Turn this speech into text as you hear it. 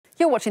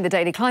You're watching the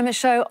Daily Climate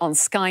Show on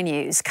Sky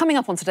News. Coming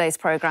up on today's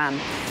programme,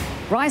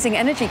 rising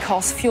energy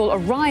costs fuel a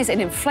rise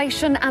in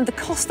inflation and the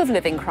cost of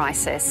living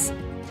crisis.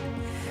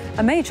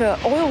 A major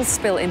oil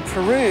spill in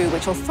Peru,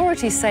 which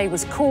authorities say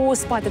was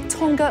caused by the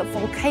Tonga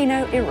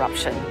volcano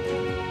eruption.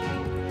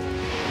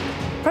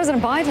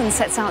 President Biden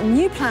sets out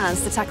new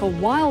plans to tackle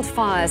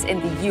wildfires in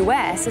the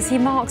US as he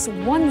marks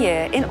 1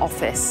 year in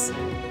office.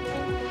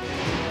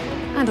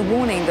 And a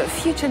warning that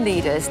future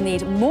leaders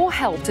need more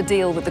help to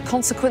deal with the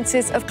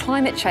consequences of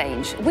climate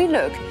change. We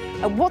look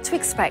at what to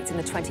expect in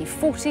the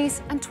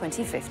 2040s and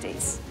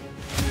 2050s.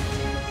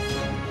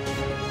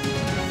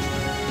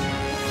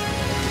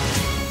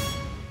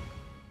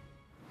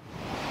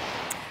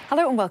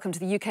 Hello and welcome to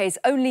the UK's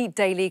only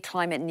daily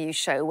climate news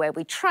show, where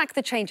we track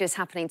the changes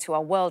happening to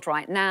our world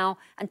right now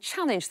and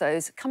challenge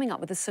those coming up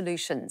with the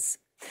solutions.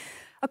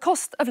 A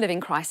cost of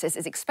living crisis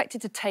is expected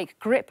to take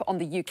grip on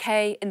the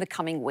UK in the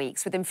coming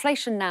weeks, with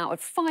inflation now at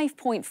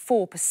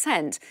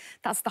 5.4%.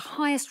 That's the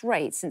highest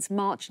rate since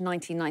March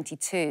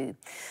 1992.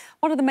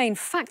 One of the main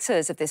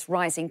factors of this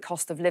rising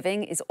cost of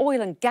living is oil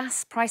and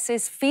gas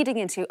prices feeding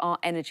into our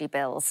energy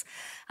bills.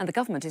 And the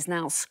government is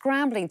now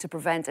scrambling to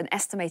prevent an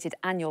estimated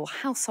annual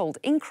household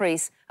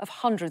increase of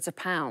hundreds of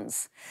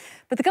pounds.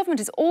 But the government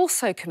is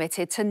also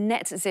committed to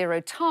net zero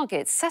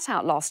targets set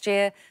out last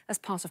year as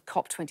part of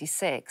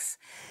COP26.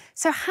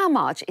 So how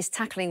much is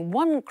tackling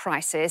one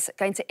crisis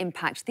going to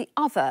impact the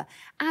other?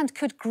 And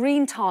could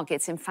green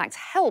targets, in fact,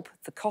 help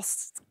the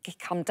costs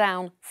come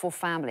down for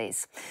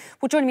families?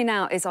 Well, joining me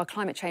now is our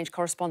climate change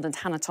correspondent,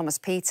 Hannah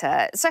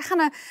Thomas-Peter. So,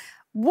 Hannah,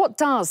 what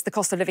does the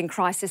cost of living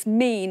crisis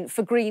mean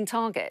for green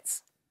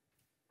targets?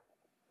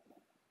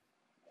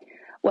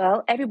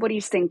 Well,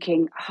 everybody's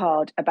thinking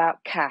hard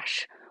about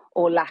cash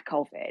or lack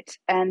of it.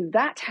 And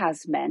that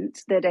has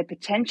meant that a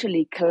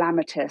potentially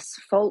calamitous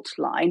fault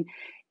line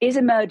is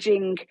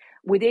emerging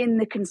within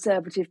the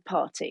Conservative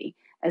Party,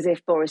 as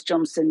if Boris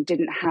Johnson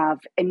didn't have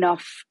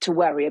enough to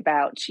worry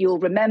about. You'll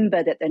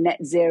remember that the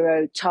net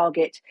zero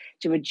target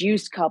to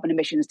reduce carbon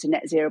emissions to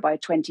net zero by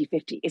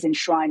 2050 is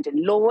enshrined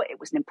in law. It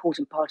was an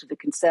important part of the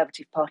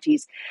Conservative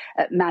Party's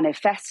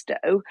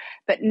manifesto.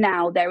 But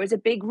now there is a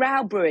big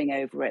row brewing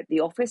over it.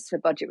 The Office for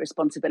Budget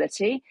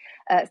Responsibility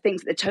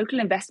thinks that the total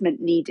investment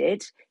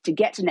needed to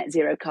get to net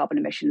zero carbon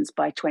emissions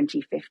by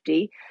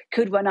 2050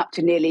 could run up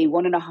to nearly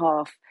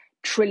 £1.5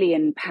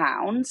 trillion.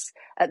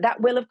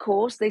 That will, of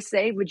course, they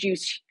say,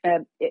 reduce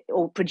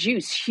or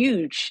produce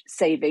huge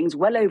savings,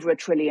 well over £1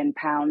 trillion,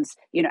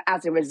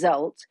 as a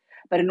result.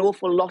 But an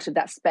awful lot of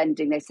that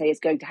spending, they say,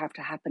 is going to have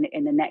to happen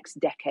in the next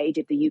decade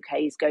if the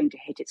UK is going to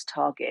hit its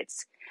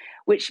targets,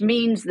 which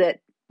means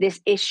that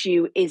this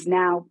issue is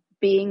now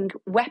being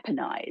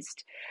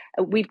weaponised.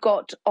 We've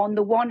got, on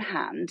the one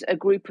hand, a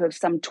group of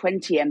some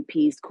 20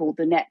 MPs called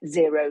the Net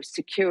Zero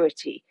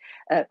Security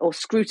or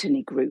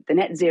Scrutiny Group, the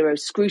Net Zero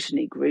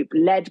Scrutiny Group,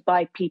 led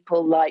by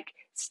people like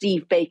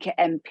Steve Baker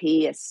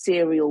MP, a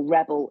serial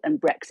rebel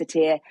and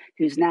Brexiteer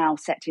who's now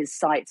set his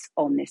sights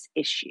on this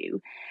issue.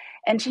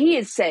 And he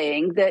is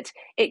saying that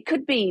it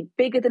could be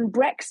bigger than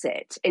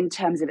Brexit in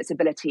terms of its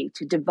ability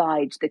to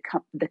divide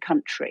the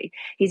country.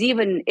 He's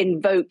even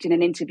invoked in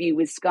an interview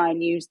with Sky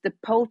News the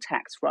poll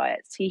tax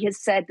riots. He has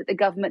said that the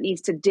government needs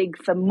to dig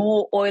for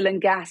more oil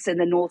and gas in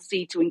the North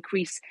Sea to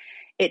increase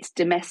its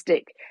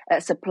domestic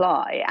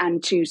supply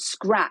and to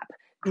scrap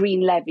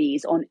green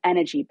levies on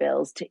energy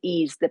bills to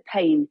ease the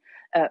pain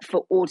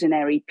for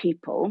ordinary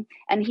people.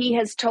 And he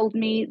has told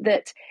me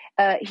that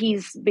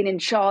he's been in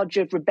charge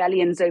of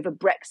rebellions over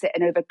Brexit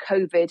and over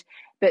COVID,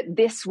 but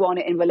this one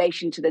in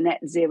relation to the net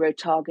zero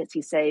targets,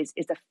 he says,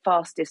 is the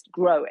fastest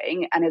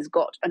growing and has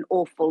got an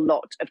awful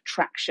lot of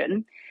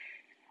traction.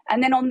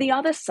 And then on the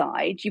other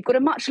side, you've got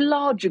a much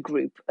larger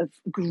group of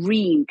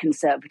green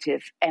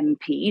Conservative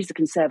MPs, the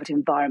Conservative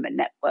Environment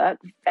Network,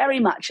 very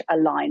much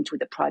aligned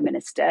with the Prime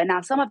Minister.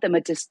 Now, some of them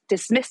are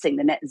dismissing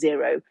the Net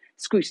Zero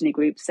Scrutiny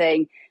Group,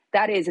 saying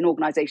that is an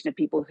organisation of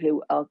people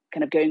who are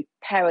kind of going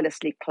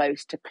perilously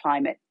close to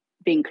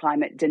being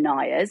climate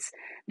deniers.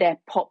 They're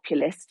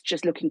populists,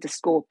 just looking to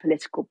score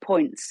political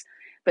points.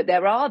 But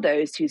there are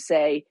those who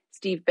say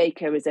Steve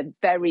Baker is a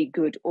very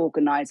good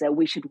organiser.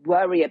 We should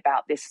worry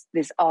about this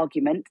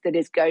argument that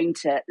is going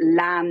to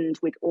land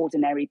with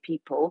ordinary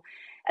people.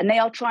 And they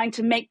are trying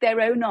to make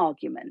their own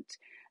argument,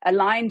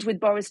 aligned with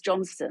Boris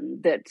Johnson,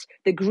 that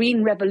the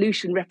Green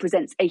Revolution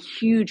represents a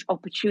huge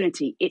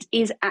opportunity. It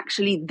is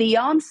actually the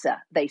answer,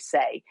 they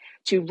say,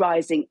 to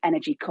rising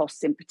energy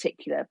costs in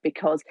particular,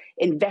 because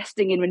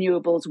investing in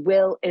renewables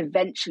will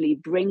eventually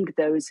bring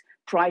those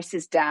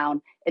prices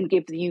down and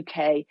give the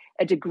UK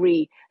a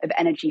degree of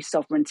energy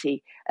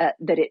sovereignty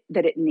that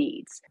it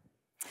needs.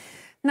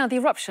 Now, the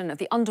eruption of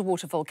the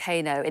underwater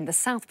volcano in the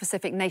South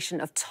Pacific nation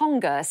of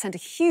Tonga sent a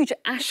huge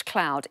ash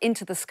cloud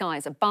into the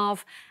skies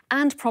above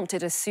and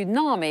prompted a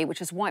tsunami which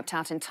has wiped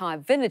out entire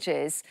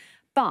villages.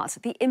 But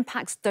the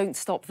impacts don't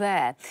stop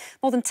there.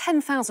 More than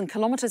 10,000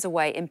 kilometres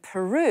away in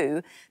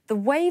Peru, the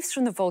waves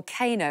from the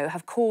volcano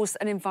have caused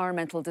an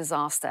environmental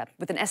disaster,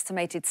 with an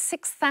estimated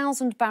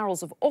 6,000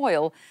 barrels of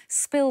oil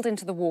spilled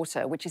into the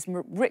water, which is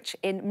rich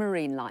in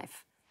marine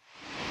life.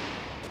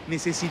 We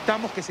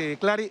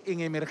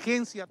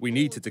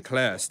need to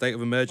declare a state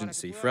of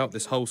emergency throughout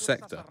this whole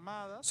sector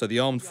so the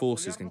armed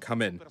forces can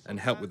come in and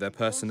help with their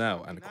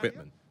personnel and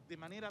equipment.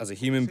 As a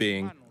human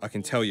being, I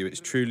can tell you it's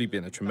truly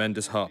been a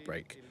tremendous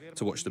heartbreak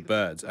to watch the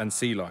birds and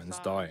sea lions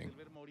dying.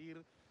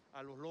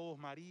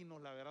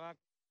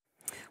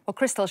 Well,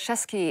 Cristel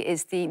Shesky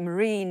is the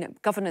Marine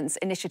Governance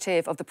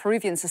Initiative of the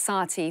Peruvian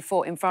Society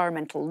for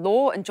Environmental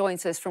Law and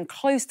joins us from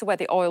close to where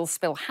the oil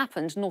spill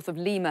happened, north of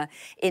Lima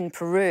in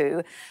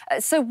Peru.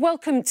 So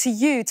welcome to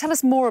you. Tell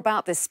us more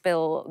about this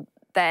spill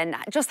then.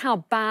 Just how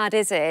bad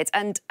is it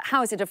and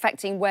how is it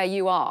affecting where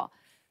you are?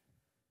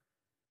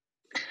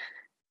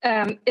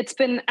 It's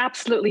been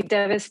absolutely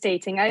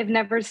devastating. I've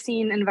never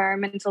seen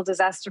environmental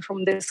disaster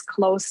from this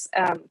close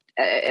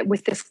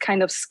with this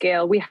kind of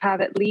scale. We have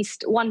at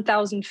least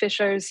 1,000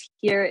 fishers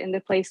here in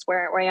the place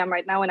where I am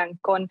right now in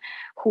Ancon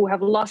who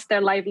have lost their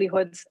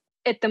livelihoods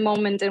at the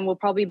moment and will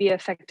probably be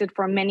affected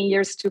for many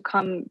years to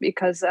come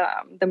because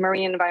the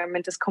marine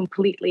environment is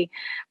completely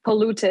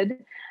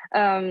polluted.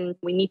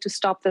 We need to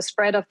stop the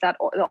spread of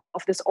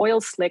this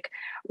oil slick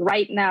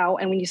right now,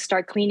 and we need to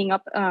start cleaning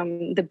up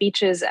the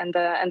beaches and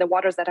the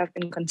waters that have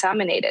been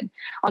contaminated.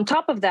 On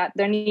top of that,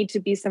 there need to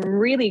be some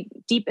really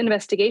deep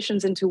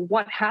investigations into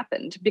what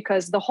happened,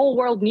 because the whole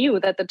world knew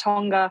that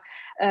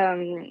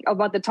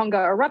about the Tonga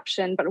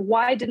eruption, but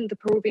why didn't the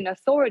Peruvian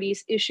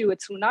authorities issue a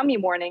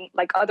tsunami warning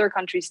like other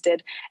countries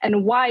did?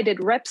 And why did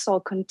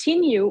Repsol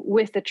continue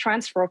with the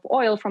transfer of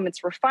oil from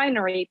its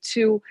refinery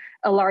to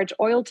a large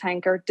oil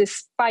tanker,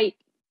 despite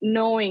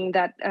knowing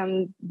that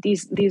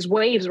these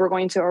waves were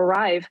going to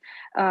arrive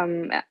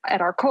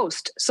at our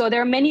coast? So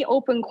there are many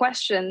open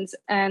questions,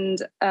 and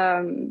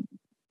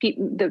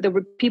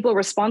the people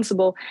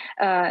responsible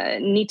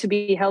need to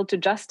be held to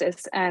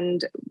justice.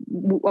 And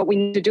what we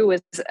need to do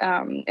is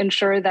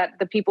ensure that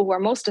the people who are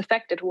most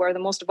affected, who are the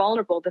most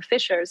vulnerable, the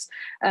fishers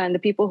and the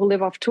people who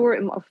live off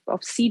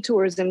sea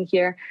tourism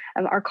here,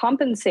 are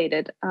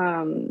compensated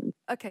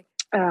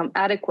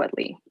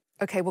adequately.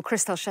 OK, well,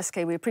 Cristel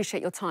Shesky, we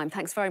appreciate your time.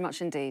 Thanks very much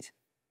indeed.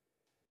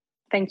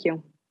 Thank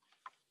you.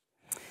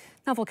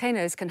 Now,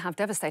 volcanoes can have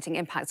devastating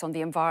impacts on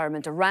the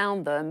environment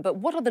around them, but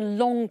what are the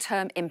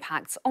long-term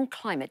impacts on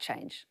climate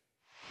change?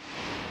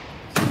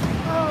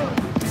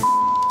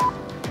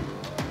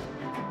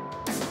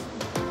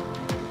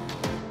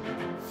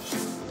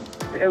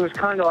 It was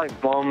kind of like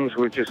bombs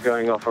were just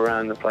going off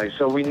around the place,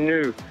 so we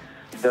knew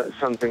that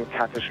something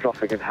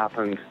catastrophic had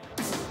happened.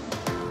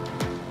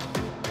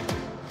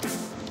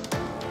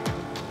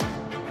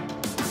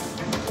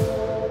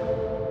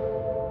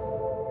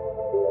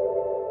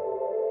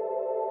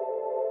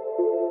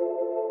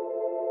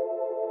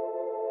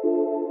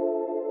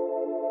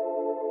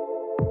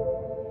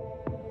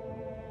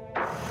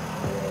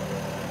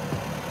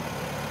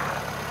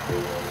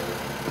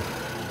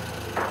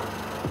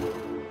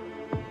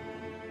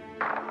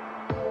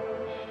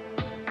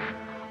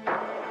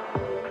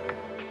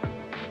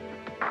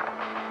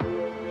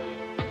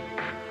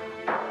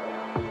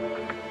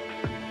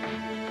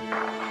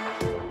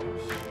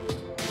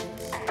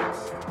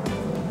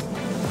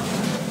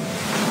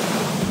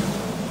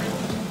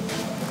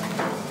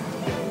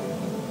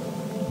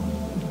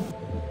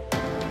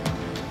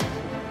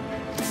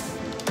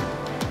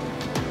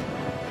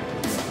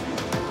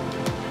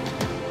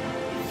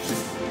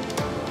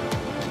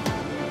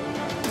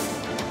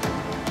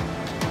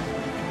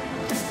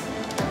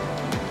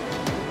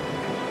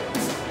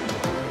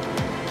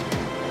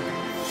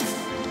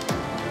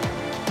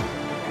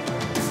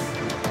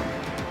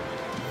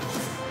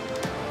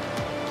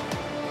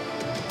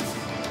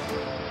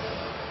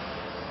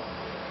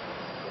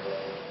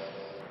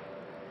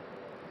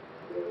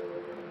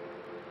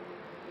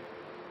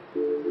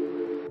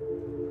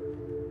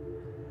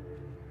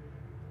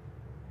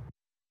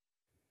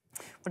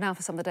 Well, now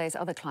for some of the day's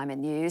other climate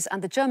news.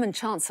 And the German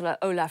Chancellor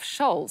Olaf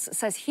Scholz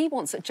says he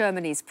wants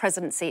Germany's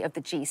presidency of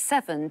the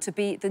G7 to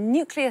be the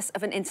nucleus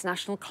of an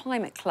international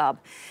climate club.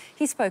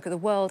 He spoke at the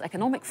World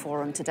Economic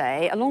Forum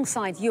today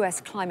alongside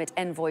US climate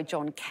envoy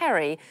John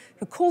Kerry,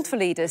 who called for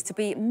leaders to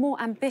be more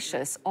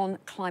ambitious on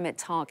climate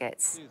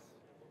targets.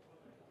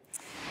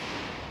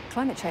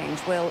 Climate change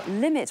will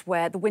limit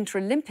where the Winter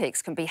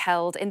Olympics can be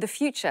held in the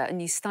future, a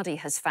new study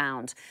has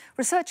found.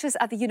 Researchers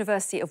at the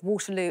University of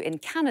Waterloo in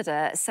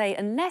Canada say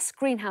unless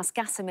greenhouse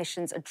gas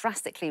emissions are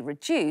drastically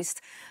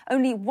reduced,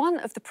 only one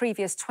of the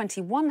previous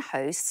 21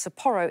 hosts,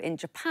 Sapporo in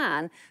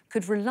Japan,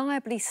 could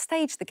reliably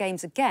stage the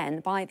Games again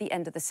by the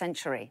end of the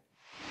century.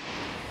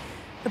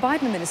 The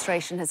Biden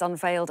administration has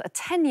unveiled a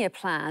 10-year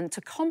plan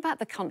to combat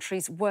the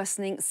country's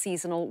worsening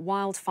seasonal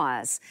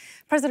wildfires.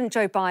 President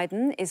Joe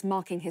Biden is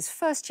marking his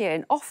first year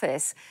in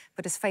office,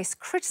 but has faced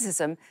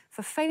criticism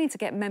for failing to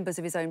get members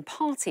of his own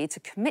party to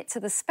commit to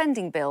the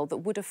spending bill that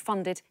would have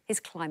funded his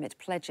climate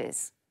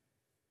pledges.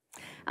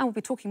 And we'll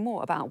be talking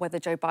more about whether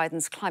Joe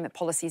Biden's climate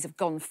policies have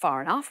gone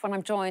far enough when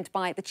I'm joined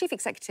by the Chief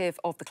Executive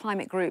of the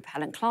Climate Group,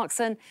 Helen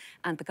Clarkson,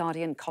 and The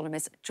Guardian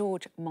columnist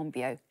George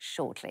Monbiot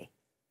shortly.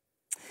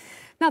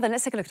 Now then,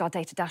 let's take a look at our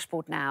data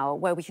dashboard now,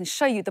 where we can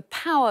show you the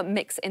power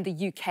mix in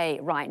the UK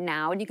right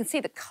now. And you can see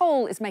that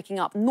coal is making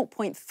up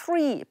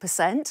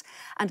 0.3%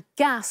 and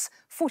gas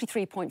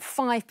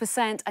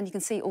 43.5%. And you can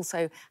see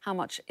also how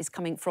much is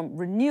coming from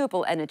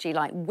renewable energy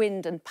like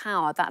wind and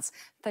power. That's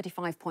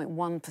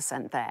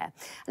 35.1% there.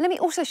 And let me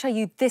also show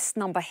you this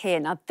number here.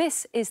 Now,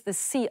 this is the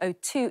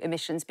CO2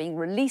 emissions being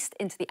released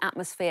into the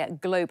atmosphere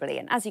globally.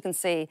 And as you can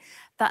see,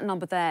 that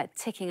number there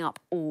ticking up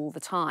all the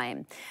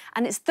time.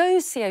 And it's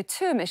those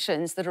CO2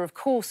 emissions that are, of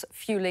course,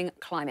 fueling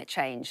climate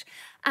change.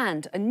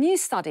 And a new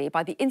study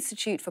by the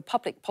Institute for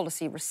Public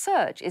Policy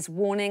Research is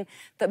warning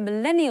that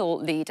millennial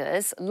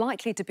leaders,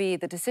 likely to be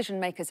the decision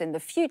makers in the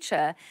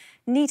future,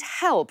 need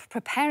help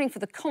preparing for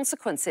the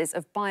consequences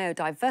of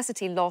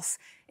biodiversity loss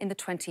in the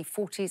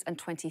 2040s and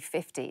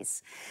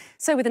 2050s.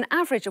 So with an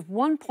average of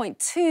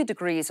 1.2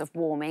 degrees of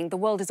warming, the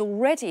world is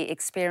already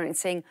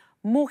experiencing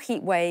more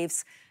heat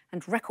waves,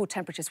 and record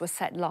temperatures were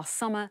set last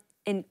summer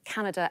in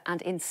Canada and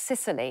in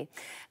Sicily.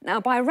 Now,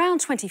 by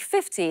around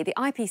 2050, the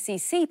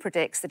IPCC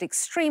predicts that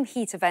extreme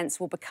heat events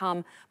will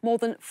become more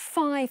than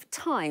 5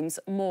 times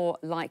more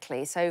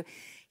likely. So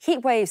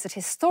heat waves that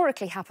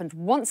historically happened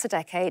once a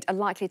decade are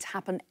likely to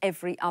happen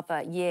every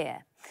other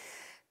year.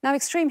 Now,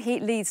 extreme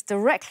heat leads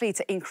directly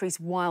to increased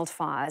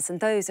wildfires, and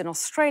those in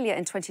Australia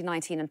in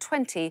 2019 and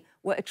 20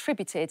 were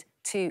attributed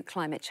to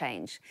climate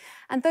change.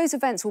 And those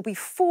events will be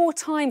 4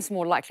 times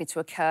more likely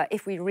to occur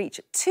if we reach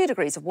 2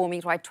 degrees of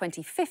warming by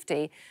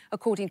 2050,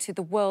 according to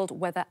the World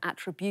Weather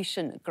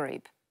Attribution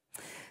Group.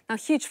 Now,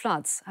 huge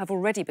floods have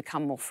already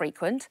become more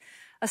frequent.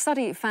 A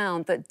study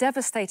found that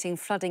devastating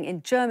flooding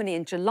in Germany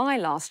in July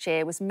last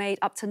year was made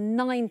up to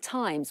 9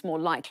 times more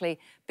likely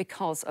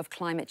because of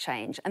climate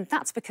change. And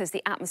that's because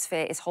the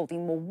atmosphere is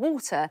holding more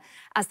water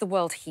as the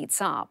world heats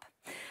up.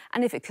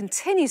 And if it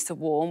continues to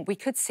warm, we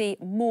could see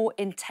more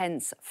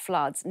intense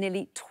floods,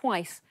 nearly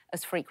twice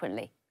as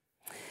frequently.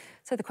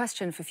 So the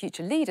question for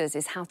future leaders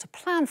is how to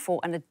plan for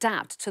and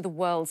adapt to the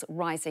world's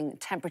rising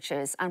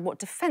temperatures and what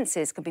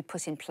defences can be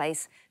put in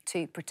place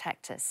to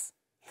protect us.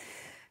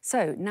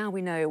 So now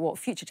we know what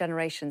future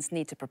generations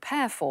need to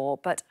prepare for,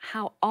 but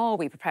how are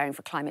we preparing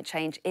for climate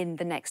change in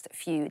the next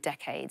few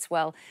decades?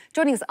 Well,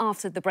 joining us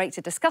after the break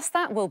to discuss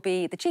that will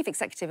be the Chief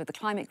Executive of the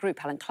Climate Group,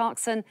 Helen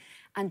Clarkson,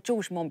 and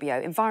George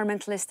Monbiot,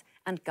 environmentalist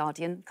and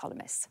Guardian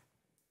columnist.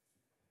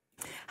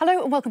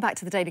 Hello and welcome back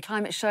to the Daily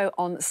Climate Show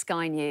on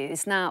Sky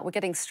News. Now, we're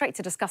getting straight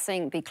to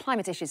discussing the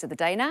climate issues of the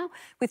day now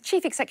with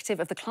Chief Executive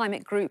of the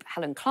Climate Group,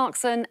 Helen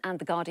Clarkson, and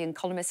the Guardian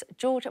columnist,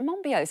 George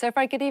Monbiot. So a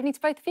very good evening to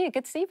both of you.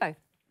 Good to see you both.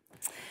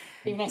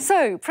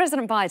 So,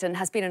 President Biden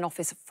has been in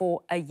office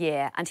for a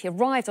year and he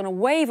arrived on a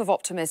wave of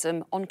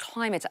optimism on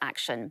climate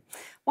action.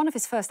 One of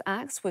his first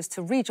acts was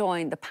to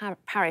rejoin the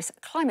Paris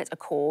Climate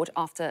Accord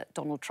after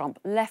Donald Trump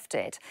left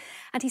it.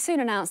 And he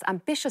soon announced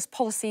ambitious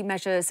policy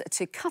measures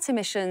to cut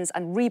emissions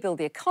and rebuild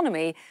the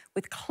economy,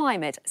 with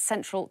climate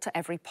central to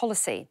every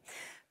policy.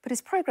 But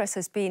his progress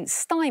has been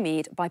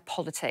stymied by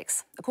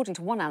politics. According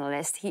to one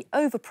analyst, he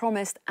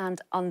overpromised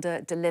and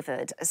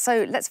under-delivered.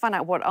 So let's find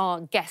out what our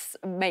guests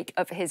make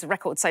of his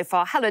record so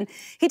far. Helen,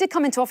 he did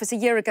come into office a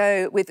year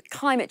ago with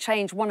climate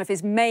change one of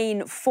his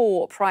main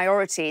 4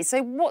 priorities.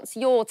 So what's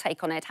your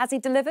take on it? Has he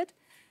delivered?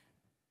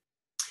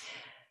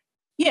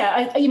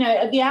 Yeah,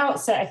 at the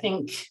outset, I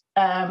think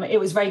it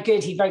was very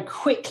good. He very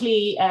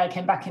quickly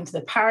came back into the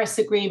Paris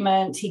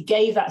Agreement. He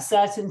gave that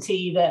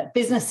certainty that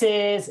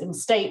businesses and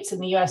states in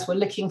the US were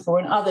looking for,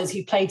 and others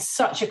who played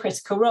such a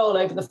critical role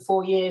over the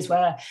 4 years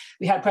where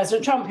we had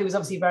President Trump, who was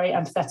obviously very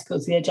antithetical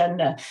to the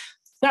agenda.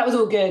 That was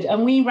all good.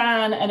 And we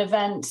ran an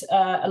event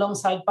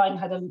alongside Biden,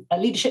 had a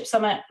leadership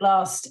summit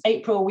last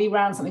April. We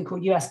ran something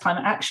called US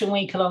Climate Action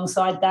Week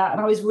alongside that.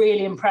 And I was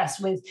really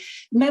impressed with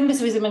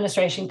members of his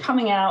administration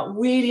coming out,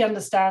 really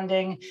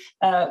understanding,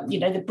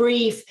 the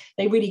brief.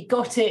 They really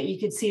got it. You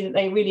could see that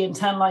they really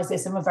internalized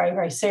this and were very,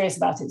 very serious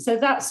about it. So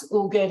that's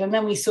all good. And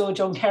then we saw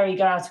John Kerry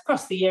go out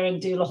across the year and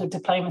do a lot of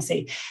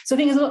diplomacy. So I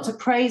think there's a lot to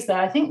praise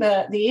there. I think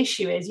the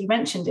issue is, you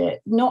mentioned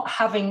it, not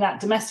having that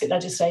domestic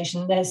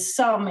legislation. There's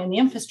some in the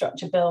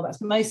infrastructure bill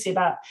that's mostly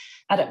about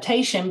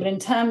adaptation, but in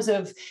terms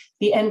of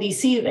the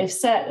NDC that they've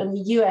set and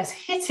the US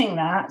hitting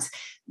that,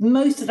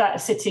 most of that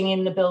is sitting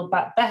in the Build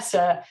Back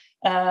Better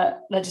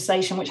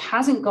legislation, which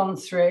hasn't gone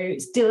through.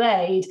 It's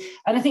delayed,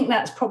 and I think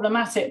that's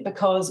problematic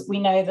because we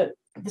know that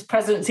this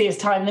presidency is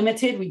time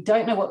limited. We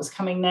don't know what's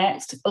coming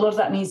next. A lot of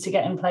that needs to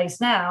get in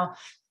place now.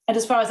 And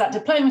as far as that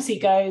diplomacy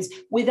goes,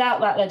 without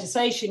that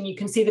legislation, you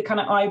can see the kind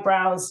of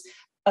eyebrows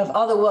of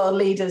other world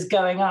leaders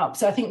going up.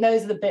 So I think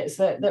those are the bits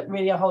that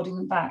really are holding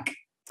them back.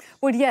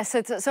 Well, yes,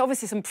 so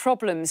obviously some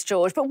problems,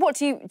 George, but what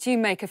do you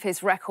make of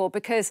his record?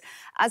 Because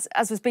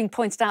as was being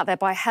pointed out there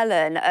by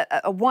Helen,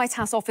 a White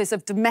House Office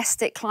of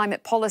Domestic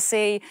Climate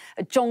Policy,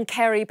 John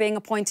Kerry being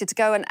appointed to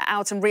go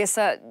out and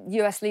reassert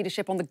US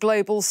leadership on the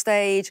global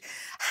stage,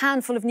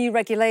 handful of new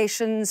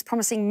regulations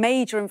promising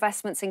major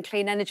investments in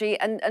clean energy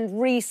and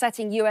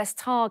resetting US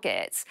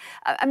targets.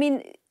 I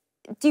mean,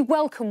 do you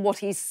welcome what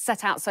he's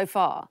set out so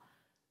far?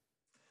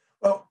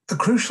 Well, the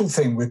crucial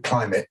thing with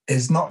climate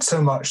is not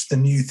so much the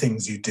new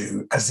things you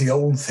do as the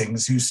old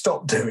things you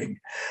stop doing.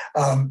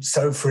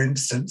 So, for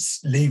instance,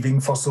 leaving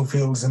fossil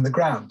fuels in the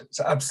ground. It's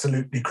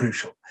absolutely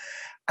crucial.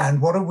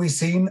 And what have we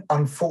seen?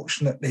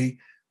 Unfortunately,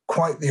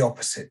 quite the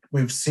opposite.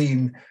 We've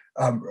seen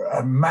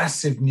a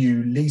massive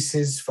new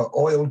leases for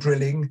oil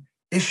drilling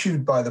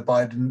issued by the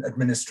Biden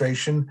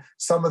administration,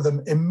 some of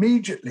them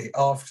immediately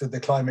after the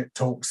climate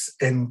talks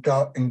in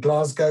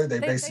Glasgow. They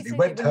basically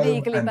went home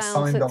legally and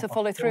signed bound off to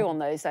follow through on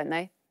those, don't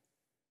they?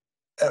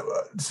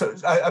 So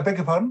I beg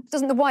your pardon?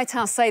 Doesn't the White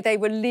House say they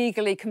were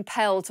legally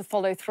compelled to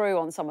follow through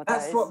on some of those?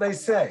 That's what they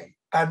say.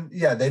 And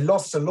yeah, they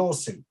lost a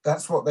lawsuit.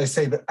 That's what they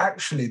say. But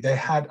actually, they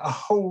had a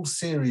whole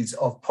series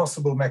of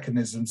possible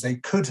mechanisms they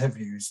could have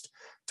used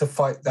to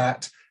fight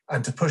that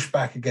and to push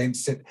back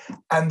against it.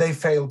 And they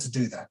failed to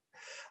do that.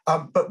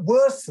 But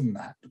worse than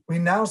that, we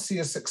now see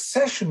a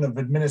succession of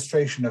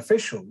administration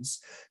officials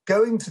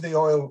going to the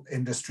oil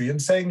industry and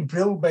saying,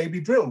 drill,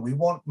 baby, drill. We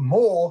want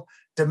more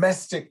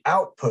domestic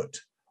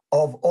output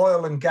of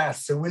oil and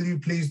gas. So will you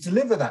please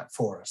deliver that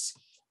for us?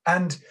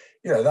 And,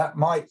 you know, that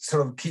might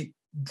sort of keep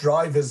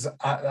drivers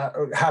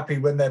happy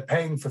when they're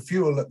paying for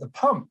fuel at the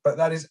pump. But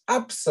that is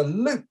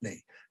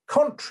absolutely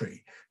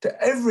contrary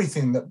to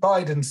everything that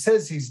Biden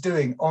says he's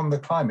doing on the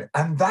climate.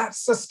 And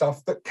that's the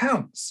stuff that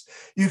counts.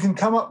 You can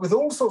come up with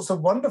all sorts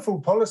of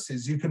wonderful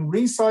policies. You can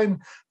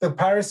re-sign the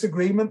Paris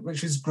Agreement,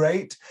 which is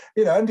great,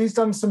 you know, and he's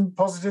done some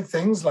positive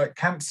things like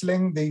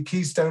cancelling the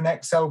Keystone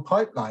XL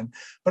pipeline.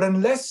 But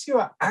unless you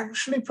are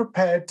actually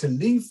prepared to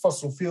leave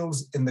fossil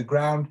fuels in the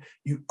ground,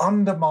 you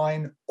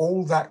undermine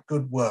all that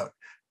good work.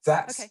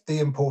 That's the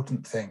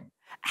important thing.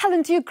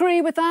 Helen, do you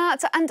agree with that?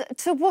 And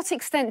to what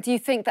extent do you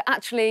think that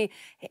actually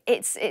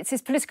it's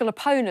his political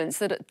opponents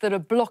that are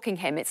blocking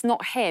him? It's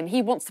not him.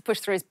 He wants to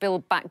push through his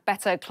Build Back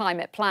Better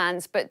climate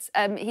plans, but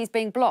he's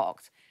being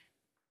blocked.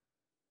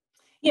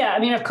 Yeah, I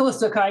mean, of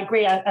course, look, I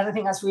agree. And I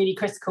think that's a really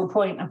critical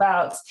point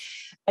about,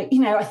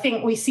 you know, I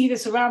think we see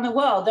this around the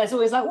world. There's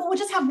always like, well, we'll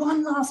just have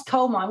one last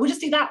coal mine. We'll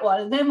just do that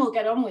one and then we'll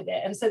get on with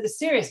it. And so the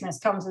seriousness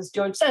comes, as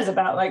George says,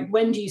 about like,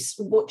 what do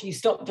you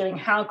stop doing?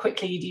 How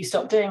quickly do you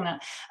stop doing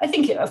that? I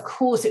think, of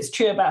course, it's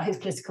true about his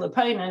political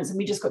opponents. And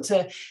we just got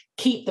to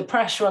keep the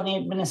pressure on the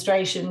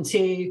administration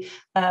to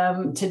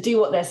do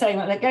what they're saying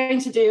that they're going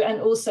to do, and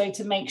also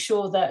to make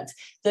sure that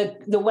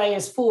the way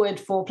is forward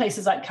for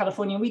places like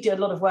California. We do a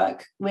lot of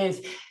work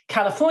with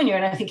California,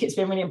 and I think it's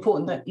been really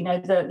important that, you know,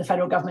 the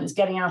federal government is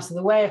getting out of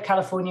the way of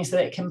California so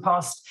that it can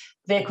pass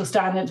vehicle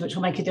standards, which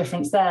will make a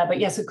difference there. But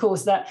yes, of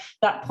course, that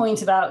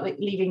point about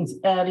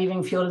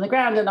leaving fuel in the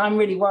ground, and I'm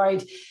really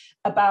worried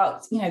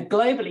about, you know,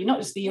 globally, not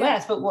just the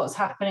US, but what's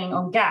happening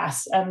on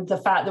gas, and the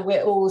fact that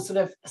we're all sort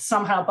of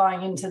somehow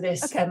buying into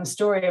this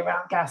story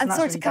around gas. And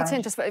sorry to cut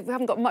in, just we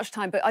haven't got much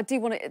time, but I do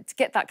want to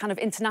get that kind of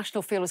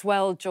international feel as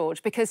well,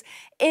 George, because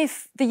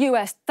if the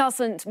US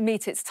doesn't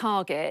meet its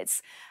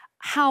targets,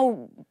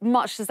 how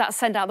much does that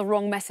send out the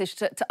wrong message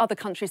to other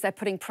countries they're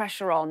putting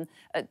pressure on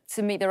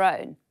to meet their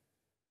own?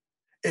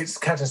 It's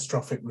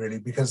catastrophic, really,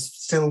 because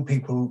still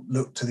people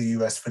look to the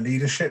US for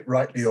leadership,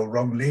 rightly or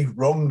wrongly.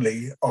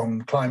 Wrongly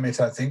on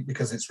climate, I think,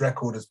 because its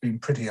record has been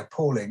pretty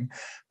appalling.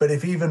 But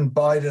if even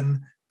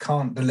Biden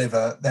can't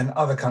deliver, then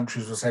other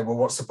countries will say, well,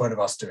 what's the point of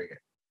us doing it?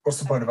 What's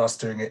the point of us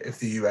doing it if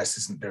the US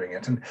isn't doing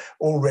it? And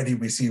already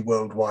we see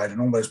worldwide an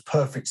almost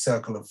perfect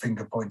circle of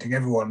finger pointing,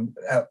 everyone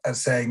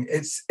saying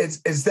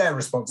it's their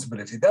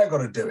responsibility. They've got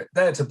to do it.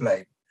 They're to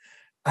blame.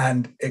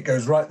 And it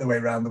goes right the way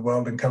around the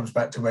world and comes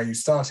back to where you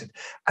started.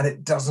 And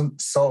it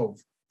doesn't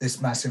solve this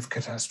massive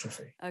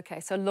catastrophe. OK,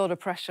 so a lot of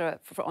pressure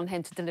on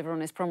him to deliver on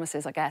his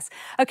promises, I guess.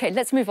 OK,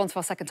 let's move on to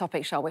our second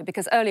topic, shall we?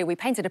 Because earlier we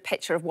painted a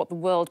picture of what the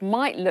world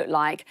might look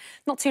like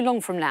not too long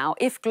from now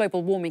if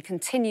global warming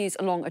continues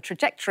along a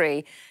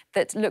trajectory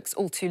that looks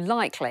all too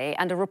likely.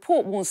 And a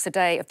report warns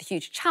today of the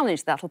huge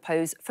challenge that'll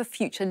pose for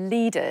future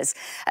leaders.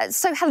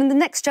 So, Helen, the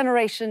next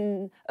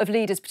generation of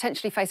leaders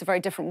potentially face a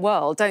very different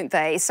world, don't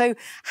they? So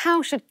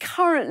how should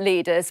current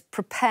leaders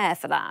prepare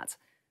for that?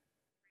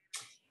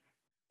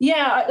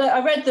 Yeah,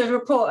 I read the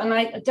report and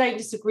I don't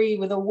disagree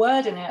with a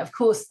word in it. Of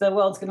course, the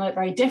world's going to look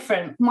very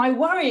different. My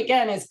worry,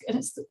 again, is, and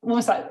it's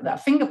almost like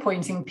that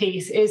finger-pointing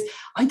piece, is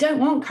I don't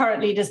want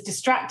current leaders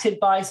distracted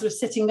by sort of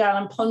sitting down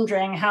and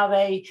pondering how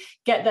they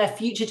get their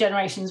future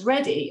generations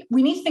ready.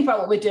 We need to think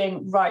about what we're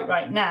doing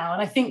right now.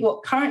 And I think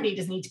what current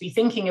leaders need to be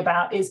thinking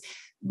about is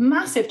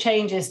massive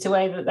changes to the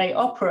way that they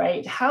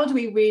operate. How do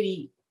we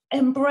really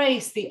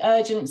embrace the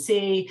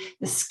urgency,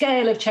 the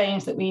scale of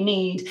change that we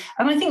need.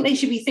 And I think they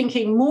should be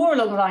thinking more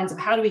along the lines of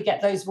how do we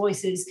get those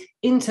voices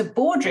into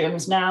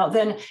boardrooms now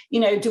than,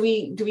 do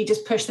we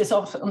just push this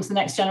off onto the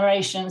next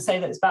generation and say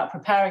that it's about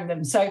preparing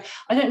them? So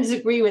I don't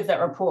disagree with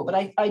that report, but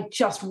I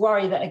just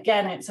worry that,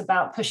 again, it's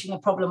about pushing the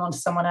problem onto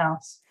someone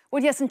else.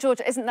 Well, yes, and George,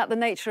 isn't that the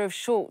nature of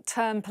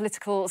short-term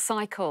political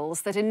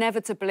cycles, that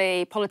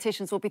inevitably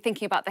politicians will be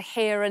thinking about the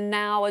here and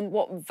now and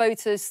what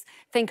voters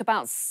think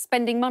about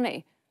spending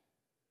money?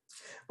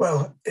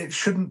 Well, it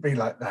shouldn't be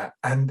like that.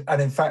 And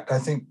in fact, I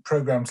think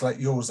programmes like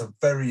yours are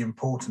very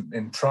important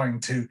in trying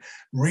to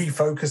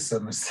refocus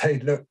them and say,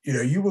 look,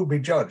 you will be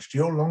judged.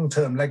 Your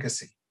long-term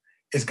legacy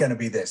is going to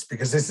be this,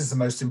 because this is the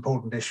most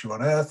important issue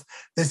on Earth.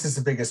 This is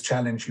the biggest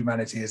challenge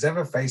humanity has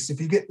ever faced. If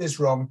you get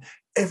this wrong,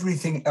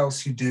 everything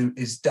else you do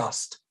is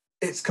dust.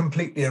 It's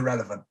completely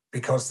irrelevant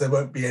because there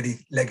won't be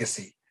any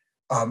legacy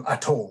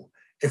at all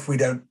if we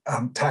don't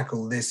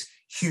tackle this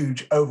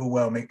huge,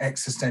 overwhelming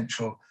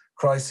existential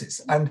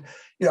crisis. And,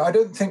 I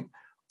don't think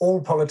all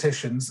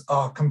politicians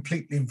are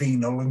completely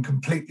venal and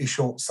completely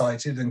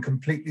short-sighted and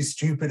completely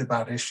stupid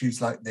about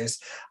issues like this.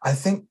 I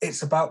think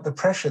it's about the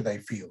pressure they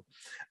feel.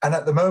 And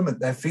at the moment,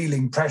 they're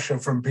feeling pressure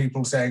from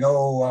people saying,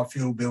 oh, our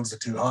fuel bills are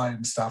too high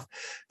and stuff.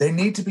 They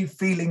need to be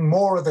feeling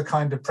more of the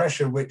kind of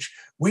pressure which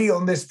we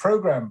on this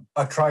programme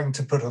are trying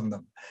to put on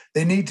them.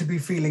 They need to be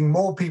feeling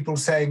more people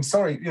saying,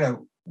 sorry,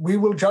 we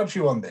will judge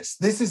you on this.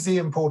 This is the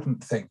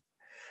important thing.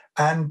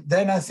 And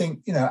then I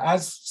think,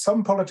 as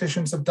some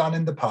politicians have done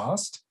in the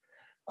past,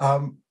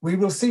 we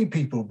will see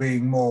people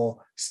being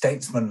more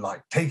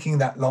statesman-like, taking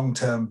that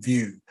long-term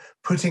view,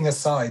 putting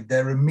aside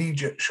their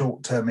immediate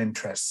short-term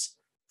interests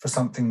for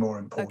something more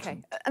important.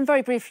 OK. And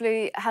very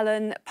briefly,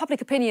 Helen,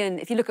 public opinion,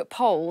 if you look at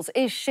polls,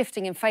 is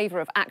shifting in favour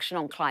of action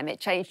on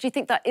climate change. Do you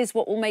think that is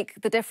what will make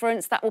the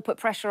difference? That will put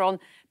pressure on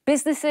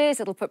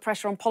businesses, it'll put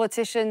pressure on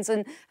politicians,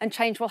 and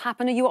change will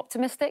happen? Are you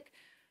optimistic?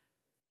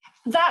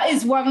 That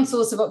is one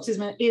source of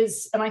optimism,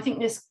 and I think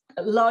this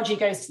largely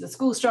goes to the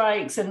school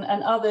strikes and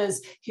others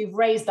who've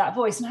raised that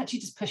voice and actually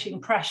just pushing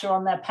pressure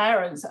on their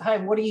parents at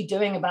home. What are you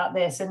doing about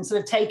this? And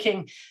sort of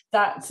taking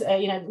that,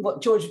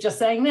 what George was just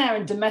saying there,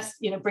 and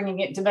bringing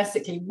it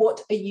domestically.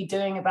 What are you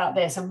doing about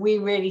this? And we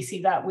really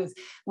see that with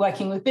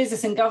working with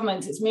business and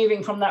government. It's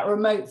moving from that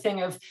remote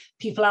thing of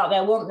people out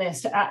there want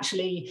this to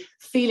actually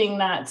feeling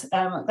that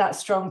that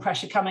strong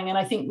pressure coming. And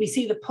I think we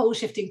see the poll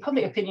shifting.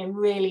 Public opinion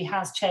really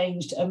has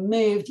changed and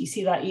moved. You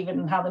see that even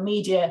in how the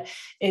media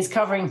is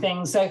covering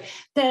things. So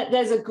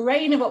there's a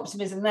grain of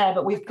optimism there,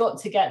 but we've got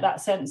to get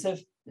that sense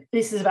of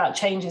this is about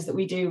changes that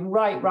we do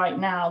right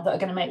now that are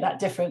going to make that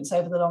difference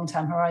over the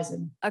long-term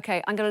horizon.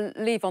 OK, I'm going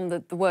to leave on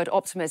the word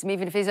optimism,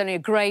 even if it's only a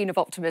grain of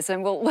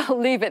optimism. We'll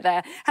leave it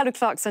there. Helen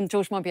Clarkson,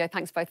 George Monbiot,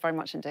 thanks both very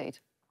much indeed.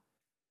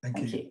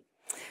 Thank you.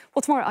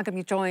 Well, tomorrow I'm going to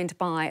be joined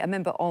by a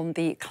member on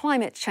the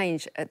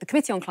the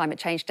Committee on Climate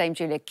Change, Dame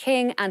Julia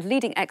King, and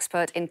leading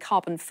expert in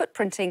carbon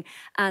footprinting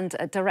and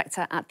a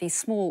director at the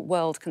Small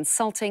World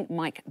Consulting,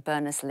 Mike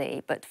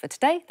Berners-Lee. But for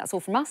today, that's all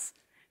from us.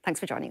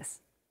 Thanks for joining us.